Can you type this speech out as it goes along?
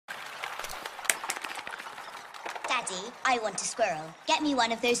Daddy, I want a squirrel. Get me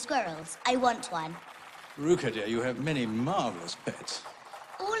one of those squirrels. I want one. Ruka, dear, you have many marvelous pets.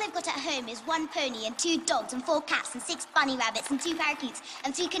 All I've got at home is 1 pony and 2 dogs and 4 cats and 6 bunny rabbits and 2 parakeets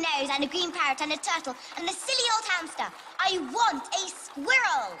and 3 canaries and a green parrot and a turtle and a silly old hamster. I want a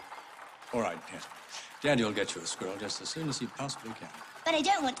squirrel! All right, dear. Daddy will get you a squirrel just as soon as he possibly can. But I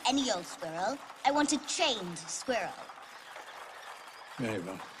don't want any old squirrel. I want a trained squirrel. Very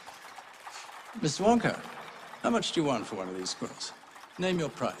well. Mr. Wonka, how much do you want for one of these squirrels? Name your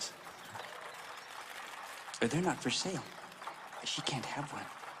price. They're not for sale. She can't have one.